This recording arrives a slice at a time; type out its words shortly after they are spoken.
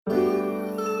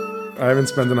I haven't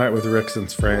spent the night with Rick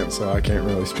since France, so I can't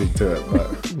really speak to it, but,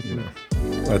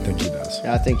 I think he does.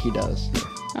 Yeah, I think he does.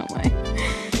 Oh, my.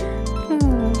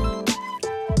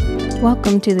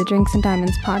 Welcome to the Drinks and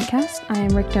Diamonds podcast. I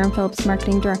am Rick Darren Phillips'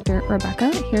 marketing director,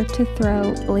 Rebecca, here to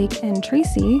throw Blake and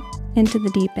Tracy into the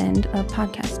deep end of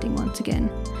podcasting once again.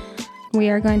 We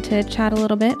are going to chat a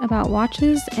little bit about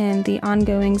watches and the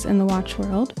ongoings in the watch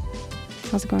world.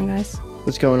 How's it going, guys?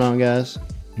 What's going on, guys?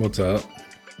 What's up?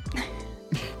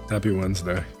 Happy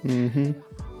Wednesday. Mm-hmm.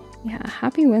 Yeah,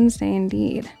 happy Wednesday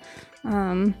indeed.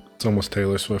 It's almost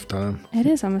Taylor Swift time. It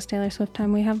is almost Taylor Swift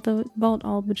time. We have the vault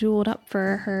all bejeweled up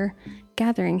for her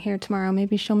gathering here tomorrow.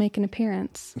 Maybe she'll make an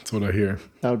appearance. That's what I hear.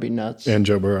 That would be nuts. And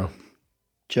Joe Burrow.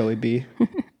 Joey B.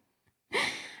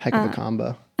 Heck of a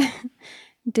combo.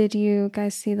 Did you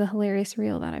guys see the hilarious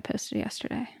reel that I posted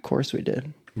yesterday? Of course we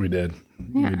did. We did.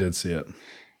 Yeah. We did see it.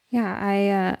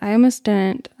 Yeah, I almost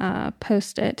didn't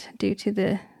post it due to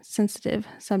the sensitive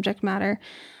subject matter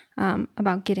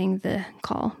about getting the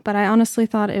call. But I honestly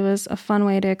thought it was a fun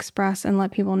way to express and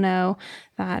let people know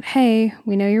that, hey,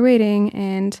 we know you're waiting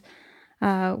and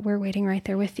we're waiting right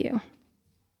there with you.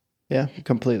 Yeah,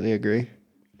 completely agree.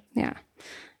 Yeah.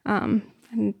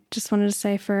 And just wanted to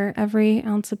say, for every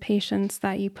ounce of patience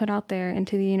that you put out there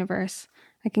into the universe,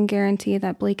 I can guarantee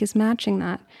that Blake is matching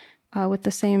that with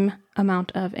the same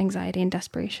amount of anxiety and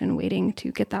desperation waiting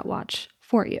to get that watch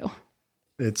for you.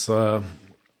 It's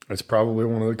probably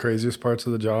one of the craziest parts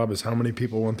of the job is how many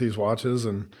people want these watches,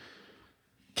 and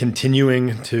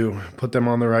continuing to put them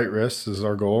on the right wrists is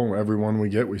our goal. Every one we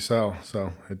get, we sell.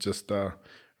 So it's just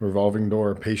revolving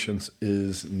door. Patience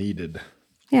is needed.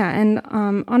 Yeah, and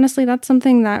honestly, that's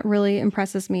something that really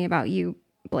impresses me about you,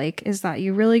 Blake, is that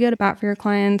you really go to bat for your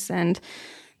clients, and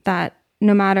that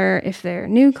no matter if they're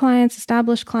new clients,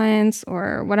 established clients,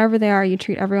 or whatever they are, you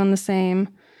treat everyone the same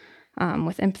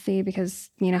with empathy, because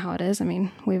you know how it is. I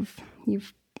mean,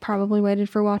 you've probably waited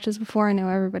for watches before. I know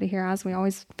everybody here has. We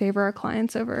always favor our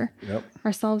clients over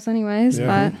ourselves anyways.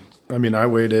 Yeah. But I mean, I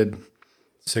waited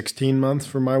 16 months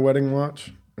for my wedding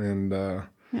watch, and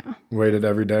waited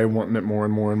every day, wanting it more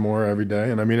and more and more every day.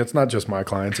 And I mean, it's not just my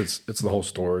clients, it's the whole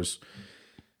store's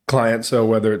client. So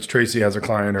whether it's Tracy has a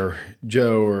client, or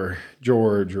Joe or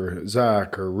George or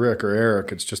Zach or Rick or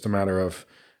Eric, it's just a matter of,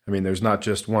 I mean, there's not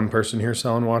just one person here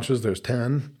selling watches, there's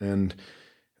 10, and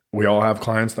we all have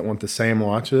clients that want the same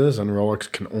watches, and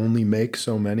Rolex can only make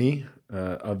so many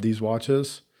of these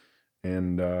watches.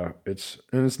 And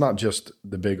it's not just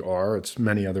the big R, it's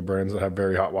many other brands that have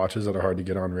very hot watches that are hard to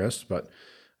get on wrists. But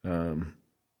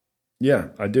yeah,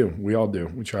 I do. We all do.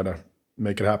 We try to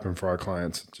make it happen for our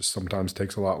clients. It just sometimes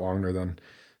takes a lot longer than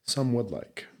some would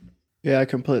like. Yeah, I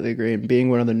completely agree. And being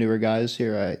one of the newer guys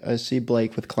here, I see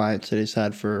Blake with clients that he's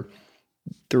had for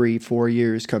 3-4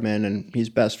 years come in, and he's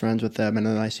best friends with them. And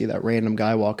then I see that random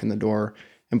guy walk in the door,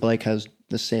 and Blake has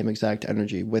the same exact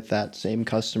energy with that same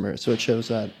customer. So it shows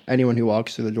that anyone who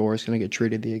walks through the door is going to get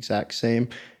treated the exact same.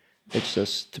 It's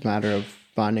just a matter of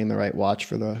finding the right watch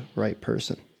for the right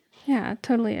person. yeah, it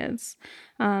totally is.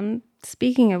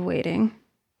 Speaking of waiting,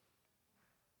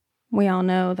 we all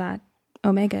know that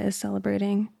Omega is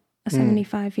celebrating a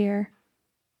 75-year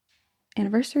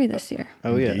anniversary this year.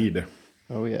 Oh, yeah. Indeed.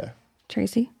 Oh, yeah.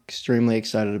 Tracy? Extremely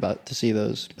excited to see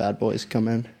those bad boys come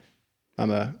in.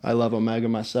 I love Omega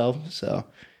myself, so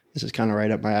this is kind of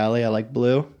right up my alley. I like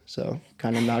blue, so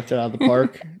kind of knocked it out of the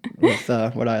park with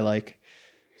what I like.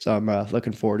 So I'm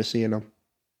looking forward to seeing them.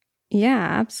 Yeah,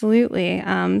 absolutely.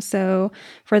 So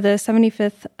for the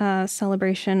 75th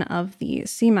celebration of the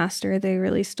Seamaster, they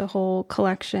released a whole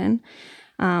collection.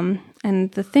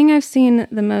 And the thing I've seen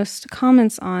the most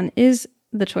comments on is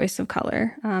the choice of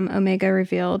color. Omega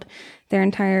revealed their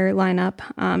entire lineup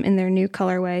in their new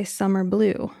colorway, Summer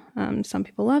Blue. Some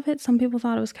people love it. Some people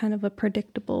thought it was kind of a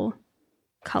predictable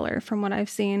color from what I've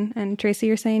seen. And Tracy,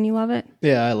 you're saying you love it?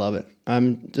 Yeah, I love it.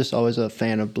 I'm just always a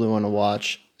fan of blue on a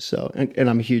watch. So, and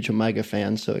I'm a huge Omega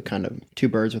fan, so it kind of two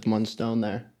birds with one stone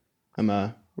there.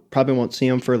 I'm probably won't see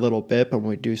them for a little bit, but when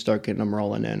we do start getting them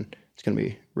rolling in, it's going to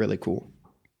be really cool.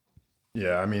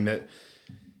 Yeah, I mean,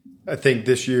 I think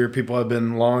this year people have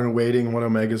been long awaiting what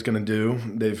Omega's going to do.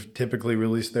 They've typically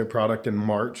released their product in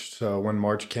March. So when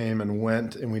March came and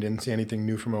went and we didn't see anything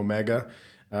new from Omega,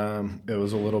 it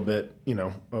was a little bit,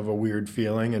 of a weird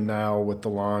feeling. And now with the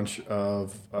launch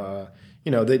of,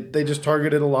 they just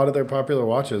targeted a lot of their popular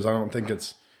watches. I don't think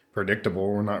it's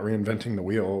predictable. We're not reinventing the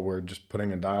wheel. We're just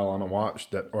putting a dial on a watch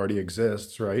that already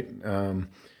exists, right?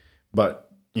 But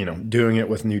doing it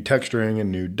with new texturing and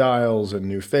new dials and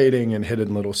new fading and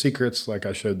hidden little secrets. Like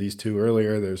I showed these two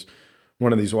earlier. There's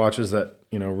one of these watches that,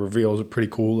 reveals a pretty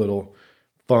cool little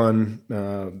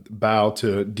fun bow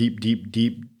to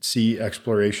deep sea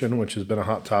exploration, which has been a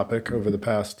hot topic over the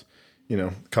past,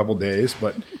 couple days.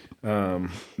 But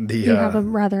you have a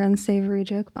rather unsavory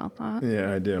joke about that.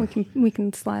 Yeah, I do. We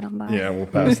can slide on that. Yeah, we'll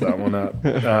pass that one up.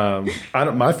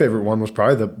 My favorite one was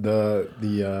probably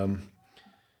the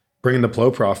bringing the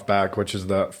Ploprof back, which is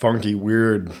the funky,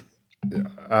 weird,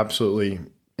 absolutely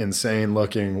insane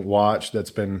looking watch that's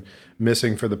been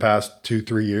missing for the past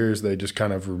 2-3 years. They just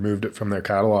kind of removed it from their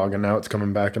catalog, and now it's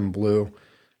coming back in blue.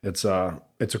 It's a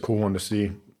cool one to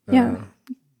see. Yeah,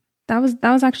 that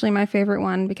was actually my favorite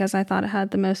one because I thought it had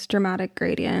the most dramatic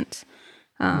gradient.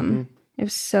 It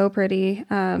was so pretty.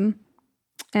 And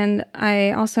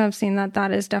I also have seen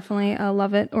that is definitely a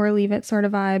love it or leave it sort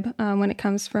of vibe when it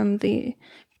comes to the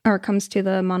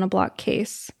monoblock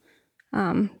case.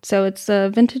 So it's a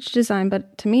vintage design,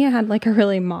 but to me it had like a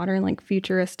really modern, like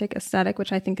futuristic aesthetic,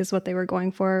 which I think is what they were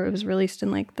going for. It was released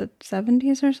in like the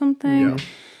 70s or something.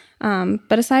 Yeah.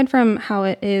 But aside from how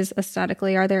it is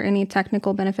aesthetically, are there any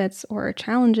technical benefits or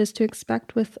challenges to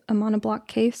expect with a monoblock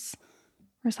case?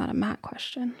 Or is that a Matt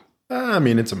question?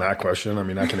 It's a Matt question.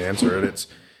 I can answer it. It's,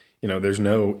 there's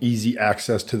no easy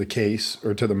access to the case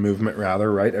or to the movement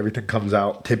rather, right? Everything comes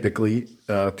out typically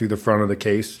through the front of the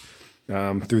case.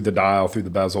 Through the dial, through the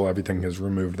bezel, everything is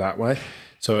removed that way.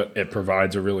 So it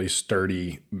provides a really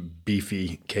sturdy,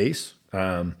 beefy case,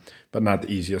 but not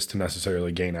the easiest to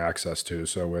necessarily gain access to.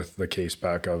 So with the case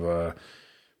back of a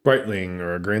Breitling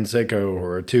or a Grand Seiko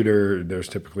or a Tudor, there's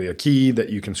typically a key that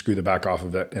you can screw the back off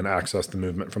of it and access the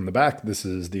movement from the back. This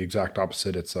is the exact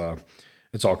opposite. It's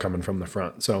all coming from the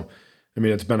front. So,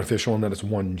 it's beneficial in that it's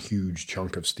one huge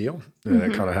chunk of steel. And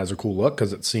it kind of has a cool look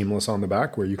because it's seamless on the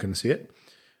back where you can see it.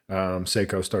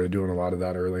 Seiko started doing a lot of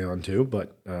that early on too,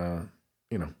 but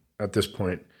at this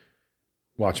point,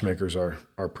 watchmakers are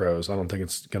pros. I don't think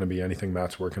it's going to be anything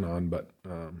Matt's working on, but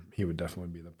he would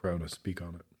definitely be the pro to speak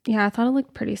on it. Yeah, I thought it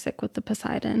looked pretty sick with the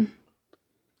Poseidon.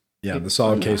 Yeah, the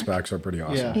solid case backs are pretty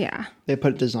awesome. Yeah. They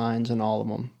put designs in all of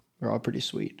them. They're all pretty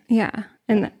sweet. Yeah,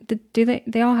 and do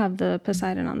they all have the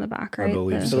Poseidon on the back, right? I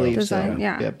believe so.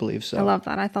 Yeah, I believe so. I love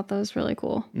that. I thought that was really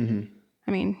cool. Mm-hmm.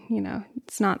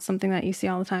 It's not something that you see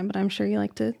all the time, but I'm sure you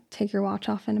like to take your watch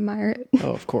off and admire it.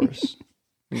 Oh, of course.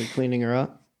 When you're cleaning her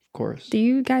up, of course. Do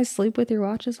you guys sleep with your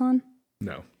watches on?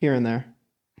 No. Here and there.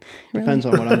 Really? Depends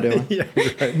on what I'm doing. Yeah,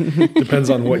 right. Depends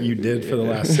on what you did for the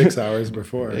last 6 hours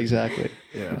before. Exactly.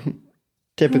 Yeah.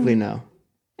 Typically, no.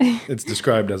 It's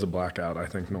described as a blackout, I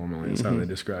think, normally is how they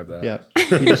describe that. Yeah.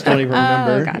 You just don't even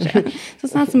remember. Oh, gotcha. So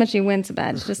it's not so much you went to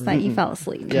bed, it's just that you fell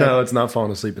asleep. Yeah. No, it's not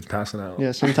falling asleep, it's passing out.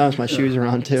 Yeah, sometimes my shoes are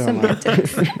on too.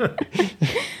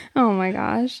 Oh my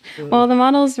gosh. Well, the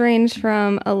models range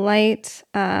from a light,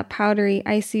 powdery,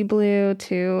 icy blue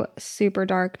to super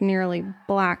dark, nearly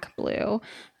black blue.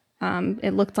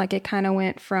 It looked like it kind of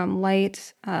went from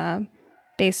light,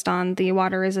 based on the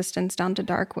water resistance, down to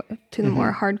dark to the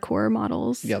more hardcore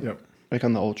models. Yep. Like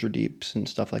on the ultra deeps and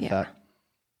stuff like that.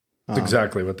 That's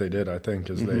exactly what they did, I think,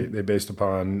 is they based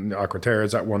upon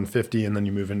Aquaterra's at 150, and then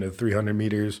you move into 300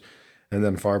 meters, and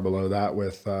then far below that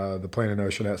with the Planet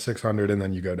Ocean at 600, and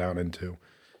then you go down into,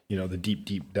 the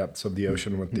deep depths of the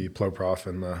ocean with the Ploprof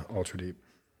and the ultra deep.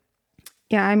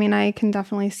 Yeah, I can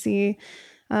definitely see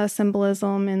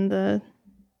symbolism in the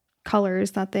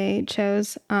colors that they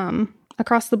chose.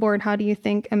 Across the board, how do you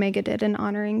think Omega did in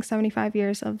honoring 75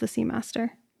 years of the Seamaster?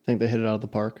 I think they hit it out of the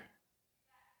park.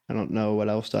 I don't know what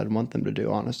else I'd want them to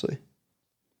do, honestly.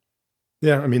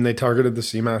 Yeah, they targeted the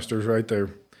Seamasters, right?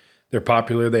 They're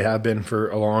popular. They have been for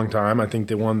a long time. I think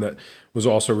the one that was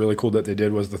also really cool that they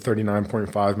did was the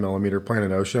 39.5 millimeter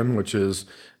Planet Ocean, which is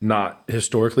not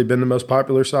historically been the most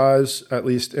popular size, at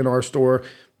least in our store,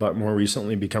 but more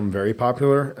recently become very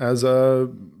popular as a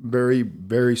very,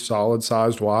 very solid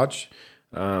sized watch.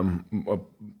 A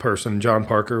person, John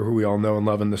Parker, who we all know and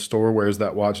love in the store, wears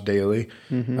that watch daily.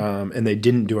 And they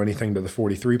didn't do anything to the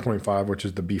 43.5, which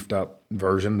is the beefed up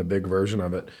version, the big version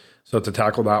of it. So to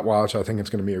tackle that watch, I think it's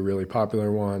going to be a really popular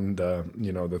one.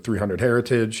 The 300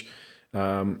 Heritage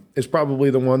is probably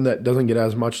the one that doesn't get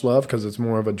as much love because it's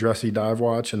more of a dressy dive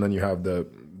watch. And then you have the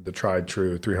tried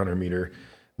true 300 meter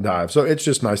dive. So it's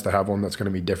just nice to have one that's going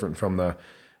to be different from the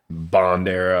Bond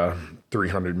era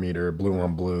 300 meter blue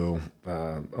on blue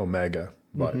Omega.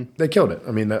 But they killed it.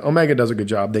 The Omega does a good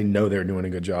job. They know they're doing a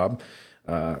good job.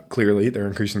 Clearly, they're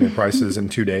increasing their prices in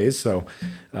 2 days. So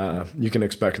you can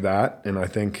expect that. And I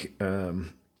think,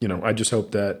 I just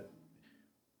hope that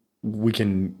we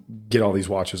can get all these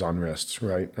watches on wrists,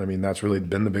 right? That's really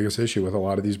been the biggest issue with a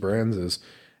lot of these brands is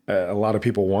a lot of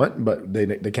people want, but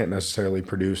they can't necessarily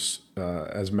produce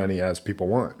as many as people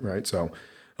want, right? So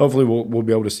hopefully we'll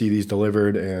be able to see these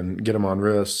delivered and get them on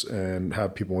wrists and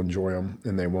have people enjoy them,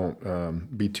 and they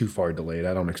won't be too far delayed.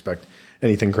 I don't expect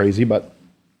anything crazy, but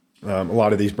a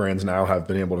lot of these brands now have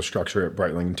been able to structure it,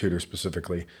 Breitling and Tudor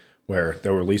specifically, where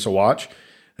they'll release a watch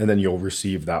and then you'll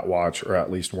receive that watch or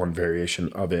at least one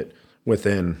variation of it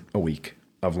within a week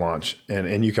of launch.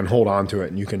 And you can hold on to it,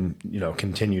 and you can,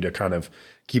 continue to kind of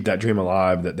keep that dream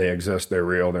alive that they exist, they're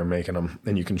real, they're making them,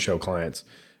 and you can show clients.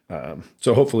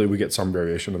 So hopefully we get some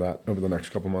variation of that over the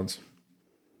next couple months.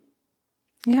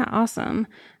 Yeah, awesome.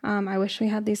 I wish we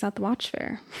had these at the watch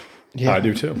fair. Yeah, I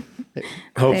do too.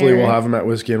 Hopefully we'll have them at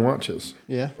Whiskey and Watches.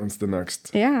 Yeah. That's the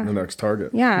next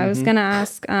target. Yeah, I was going to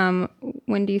ask,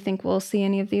 when do you think we'll see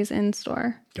any of these in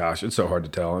store? Gosh, it's so hard to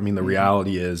tell. I mean, the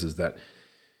reality is that,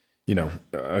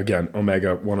 again,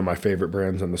 Omega, one of my favorite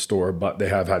brands in the store, but they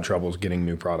have had troubles getting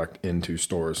new product into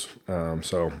stores.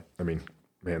 So, I mean,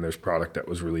 man, there's product that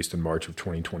was released in March of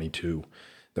 2022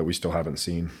 that we still haven't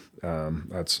seen.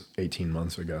 That's 18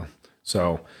 months ago.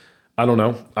 So I don't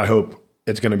know. I hope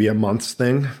it's going to be a month's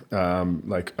thing,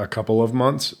 like a couple of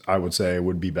months. I would say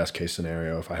would be best case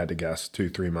scenario if I had to guess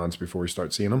 2-3 months before we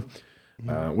start seeing them.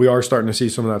 We are starting to see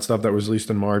some of that stuff that was released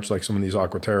in March, like some of these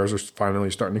Aquaterras are finally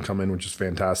starting to come in, which is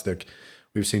fantastic.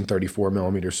 We've seen 34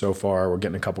 millimeters so far. We're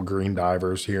getting a couple green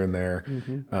divers here and there.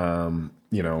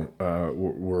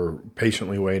 We're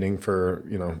patiently waiting for,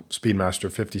 Speedmaster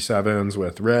 57s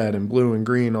with red and blue and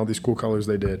green, all these cool colors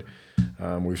they did.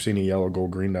 We've seen a yellow,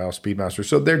 gold, green dial Speedmaster.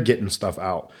 So they're getting stuff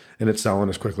out, and it's selling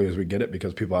as quickly as we get it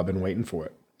because people have been waiting for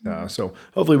it. So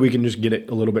hopefully we can just get it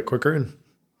a little bit quicker and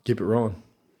keep it rolling.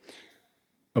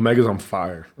 Omega's on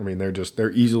fire. I mean,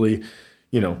 they're easily,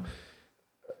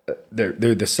 they're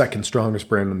the second strongest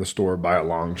brand in the store by a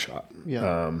long shot.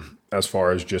 Yeah. As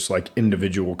far as just like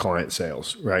individual client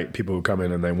sales, right? People who come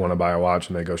in and they want to buy a watch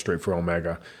and they go straight for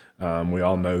Omega. We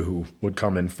all know who would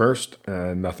come in first,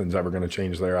 and nothing's ever going to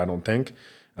change there, I don't think.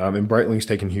 And Breitling's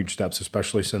taken huge steps,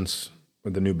 especially since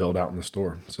with the new build out in the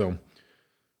store. So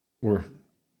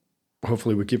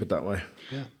hopefully we keep it that way.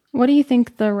 Yeah. What do you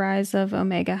think the rise of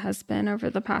Omega has been over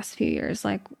the past few years?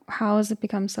 Like, how has it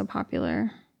become so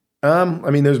popular? I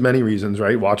mean, there's many reasons,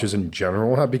 right? Watches in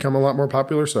general have become a lot more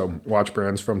popular. So watch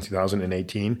brands from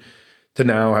 2018 to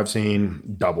now have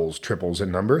seen doubles, triples in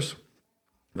numbers.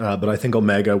 But I think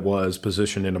Omega was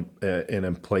positioned in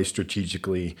a place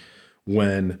strategically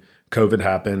when COVID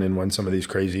happened and when some of these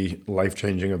crazy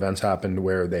life-changing events happened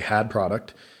where they had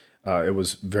product. It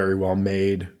was very well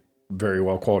made, very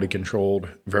well quality controlled,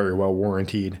 very well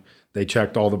warrantied. They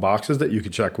checked all the boxes that you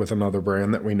could check with another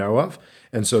brand that we know of.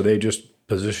 And so they just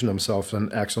positioned themselves in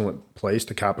an excellent place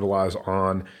to capitalize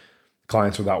on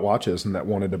clients without watches and that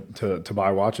wanted to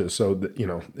buy watches. So that,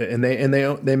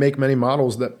 and they make many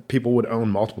models that people would own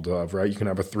multiple of, right? You can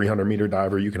have a 300 meter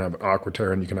diver, you can have an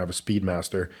Aquaterra, and you can have a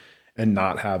Speedmaster and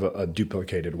not have a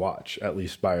duplicated watch, at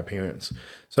least by appearance.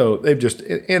 So they've just,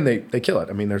 and they kill it.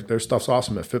 I mean, their stuff's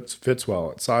awesome. It fits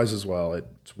well, it sizes well,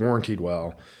 it's warrantied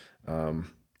well.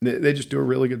 They just do a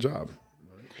really good job.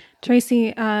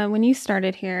 Tracy, when you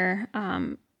started here,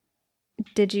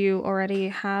 did you already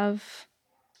have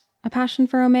a passion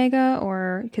for Omega,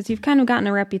 or because you've kind of gotten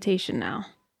a reputation now?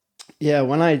 Yeah,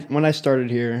 when I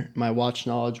started here, my watch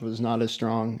knowledge was not as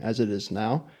strong as it is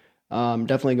now.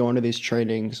 Definitely going to these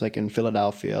trainings, like in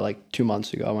Philadelphia, like 2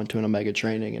 months ago, I went to an Omega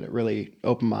training, and it really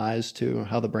opened my eyes to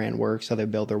how the brand works, how they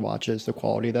build their watches, the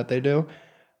quality that they do.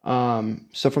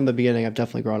 So from the beginning, I've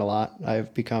definitely grown a lot.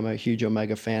 I've become a huge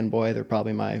Omega fanboy. They're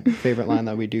probably my favorite line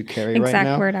that we do carry right now.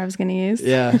 Exact word I was going to use.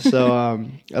 Yeah. So,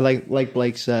 like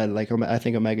Blake said, I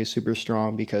think Omega is super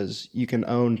strong because you can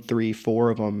own 3-4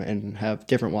 of them and have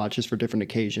different watches for different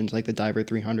occasions, like the Diver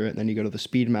 300. And then you go to the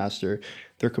Speedmaster.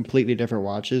 They're completely different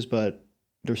watches, but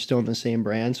they're still in the same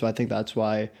brand. So I think that's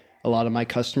why a lot of my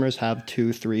customers have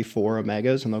 2, 3, 4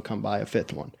 Omegas, and they'll come buy a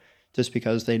 5th one, just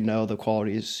because they know the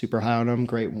quality is super high on them,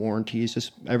 great warranties,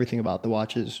 just everything about the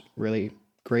watch is really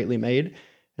greatly made.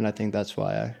 And I think that's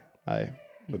why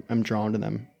I'm drawn to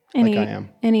them like I am.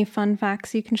 Any fun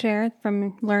facts you can share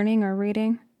from learning or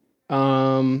reading?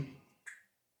 I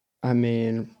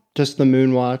mean, just the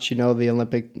moon watch, they're the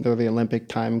Olympic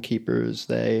timekeepers.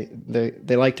 They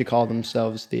like to call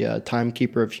themselves the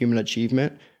timekeeper of human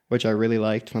achievement, which I really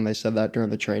liked when they said that during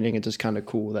the training. It's just kind of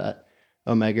cool that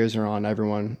Omegas are on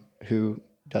everyone who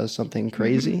does something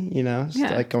crazy, It's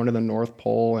like going to the North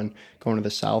Pole and going to the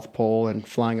South Pole and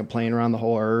flying a plane around the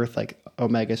whole Earth. Like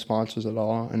Omega sponsors it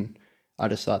all. And I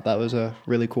just thought that was a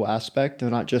really cool aspect.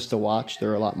 They're not just a watch.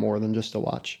 They're a lot more than just a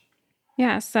watch.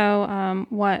 Yeah. So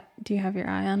what do you have your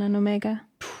eye on an Omega?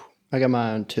 I got my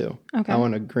eye on 2. Okay. I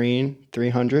want a green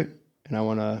 300 and I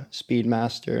want a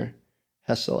Speedmaster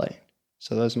Hesalite.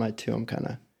 So those are my two.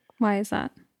 Why is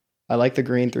that? I like the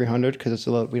green 300 because it's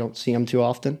we don't see them too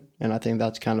often. And I think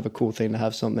that's kind of a cool thing to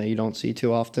have something that you don't see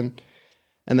too often.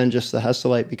 And then just the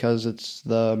Hesalite because it's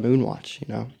the moon watch,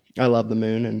 you know. I love the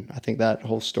moon, and I think that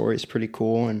whole story is pretty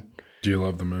cool. And do you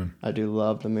love the moon? I do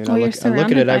love the moon. Well, I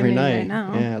look at it every night. Right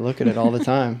now. Yeah, I look at it all the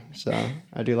time. So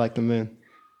I do like the moon.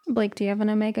 Blake, do you have an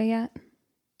Omega yet?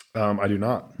 I do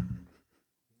not.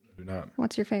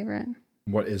 What's your favorite?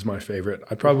 What is my favorite?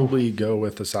 I'd probably go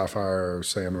with the Sapphire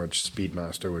Sandwich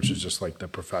Speedmaster, which is just like the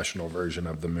professional version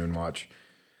of the moon watch,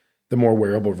 the more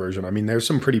wearable version. I mean, there's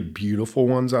some pretty beautiful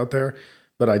ones out there,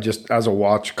 but I just, as a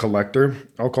watch collector,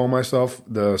 I'll call myself,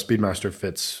 the Speedmaster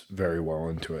fits very well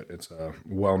into it. It's a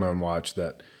well-known watch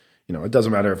that, you know, it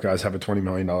doesn't matter if guys have a $20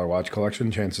 million watch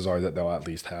collection, chances are that they'll at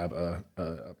least have a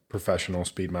professional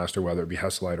Speedmaster, whether it be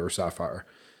Hesalite or Sapphire.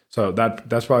 So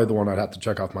that's probably the one I'd have to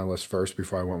check off my list first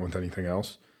before I went with anything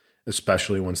else,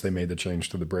 especially once they made the change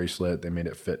to the bracelet. They made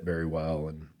it fit very well,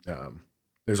 and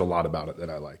there's a lot about it that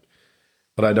I like.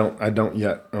 But I don't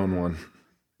yet own one.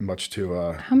 Much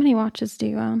to how many watches do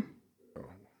you own?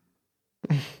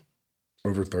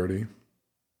 Over 30.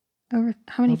 How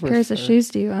many pairs of shoes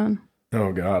do you own?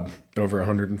 Oh God, over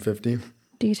 150.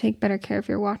 Do you take better care of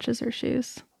your watches or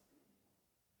shoes?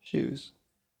 Shoes.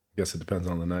 I guess it depends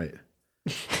on the night.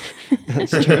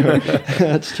 That's true.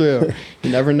 That's true. You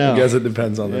never know. I guess it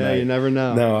depends on the night. Yeah, you never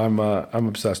know. No, I'm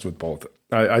obsessed with both.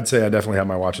 I'd say I definitely have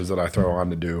my watches that I throw on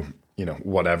to do, you know,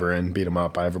 whatever and beat them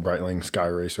up. I have a Breitling Sky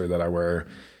Racer that I wear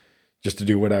just to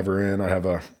do whatever in. I have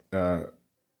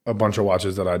a bunch of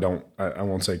watches that I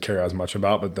won't say care as much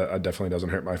about, but that definitely doesn't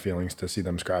hurt my feelings to see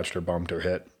them scratched or bumped or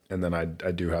hit. And then I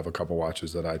do have a couple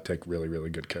watches that I take really, really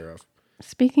good care of.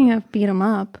 Speaking of beat 'em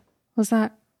up, was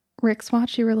that Rick's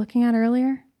watch you were looking at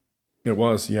earlier? It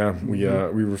was, yeah. We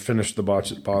were finished the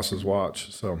boss's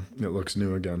watch, so it looks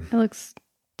new again. It looks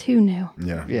too new.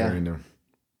 Yeah. Very new.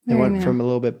 It went from a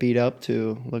little bit beat up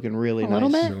to looking really nice. A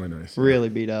little bit? Really nice. Really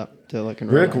beat up to looking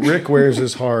really nice. Rick wears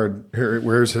his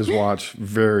watch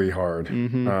very hard.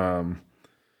 Mm-hmm.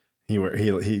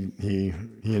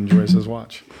 He enjoys his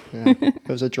watch. Yeah. There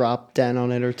was a drop dent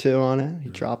on it or two on it. He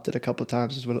dropped it a couple of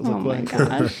times is what it looked like. Oh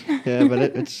my gosh. Yeah, but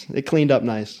it cleaned up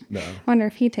nice. No. I wonder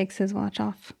if he takes his watch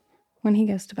off when he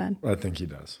goes to bed. I think he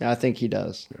does. Yeah, I think he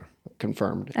does. Yeah.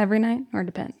 Confirmed. Every night or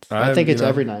depends? I think it's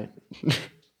every night.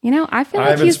 You know, I feel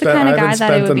like he's the kind of guy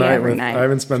that it would be every night. I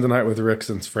haven't spent the night with Rick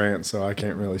since France, so I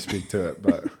can't really speak to it,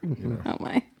 but, you know. Oh,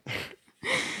 my.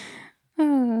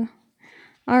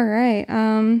 All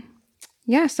right.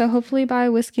 Yeah, so hopefully by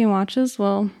Whiskey and Watches,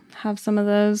 we'll have some of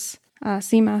those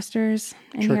Seamasters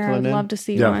in here. I'd love to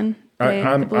see one.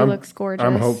 The blue looks gorgeous.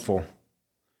 I'm hopeful.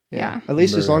 Yeah. At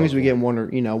least as long as we get one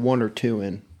or two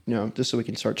in, you know, just so we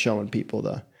can start showing people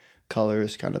the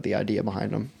colors, kind of the idea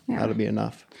behind them. Yeah. That'll be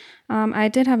enough. I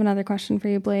did have another question for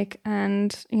you, Blake.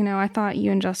 And, you know, I thought you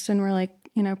and Justin were like,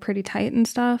 you know, pretty tight and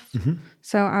stuff. Mm-hmm.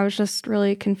 So I was just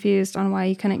really confused on why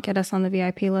you couldn't get us on the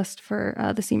VIP list for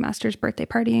the Seamasters birthday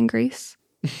party in Greece.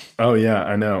 Oh, yeah,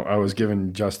 I know. I was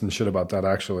giving Justin shit about that,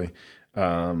 actually. He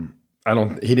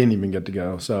didn't even get to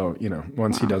go. So, you know,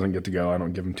 once he doesn't get to go, I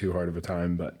don't give him too hard of a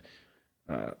time. But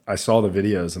I saw the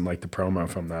videos and like the promo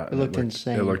from that. It looked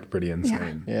insane. It looked pretty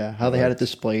insane. Yeah. How they had it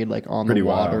displayed like on the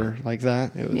water like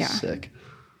that. It was sick.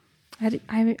 I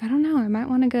don't know. I might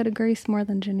want to go to Greece more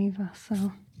than Geneva.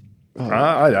 So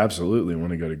I absolutely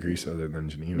want to go to Greece other than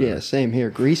Geneva. Yeah, same here.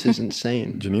 Greece is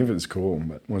insane. Geneva is cool,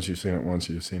 but once you've seen it,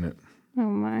 you've seen it. Oh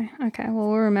my. Okay. Well,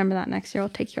 we'll remember that next year. We'll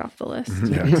take you off the list.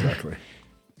 Yeah, exactly.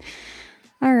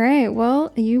 All right.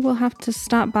 Well, you will have to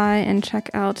stop by and check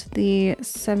out the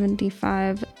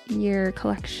 75-year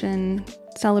collection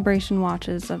celebration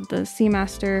watches of the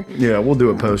Seamaster. Yeah, we'll do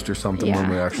a post or something when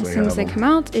we actually have them. As soon as they come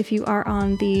out, if you are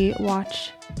on the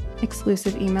watch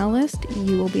exclusive email list,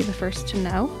 you will be the first to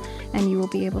know, and you will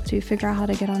be able to figure out how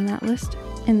to get on that list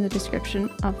in the description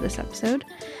of this episode.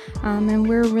 And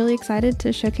we're really excited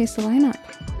to showcase the lineup.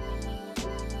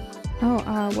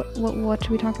 What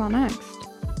should we talk about next?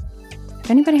 If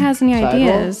anybody has any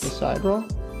ideas, side roll?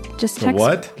 Just text.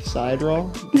 What? Side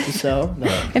roll? So,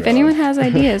 if anyone has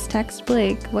ideas, text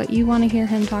Blake what you want to hear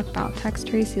him talk about. Text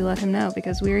Tracy, let him know,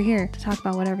 because we're here to talk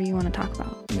about whatever you want to talk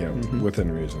about. Yeah,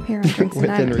 within reason. Here on Drinks and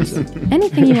Within Diamonds. reason.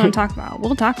 Anything you want to talk about,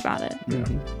 we'll talk about it. Yeah.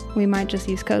 We might just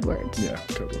use code words. Yeah,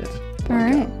 code words. All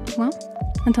right. Well,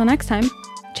 until next time,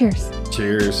 cheers.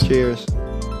 Cheers. Cheers.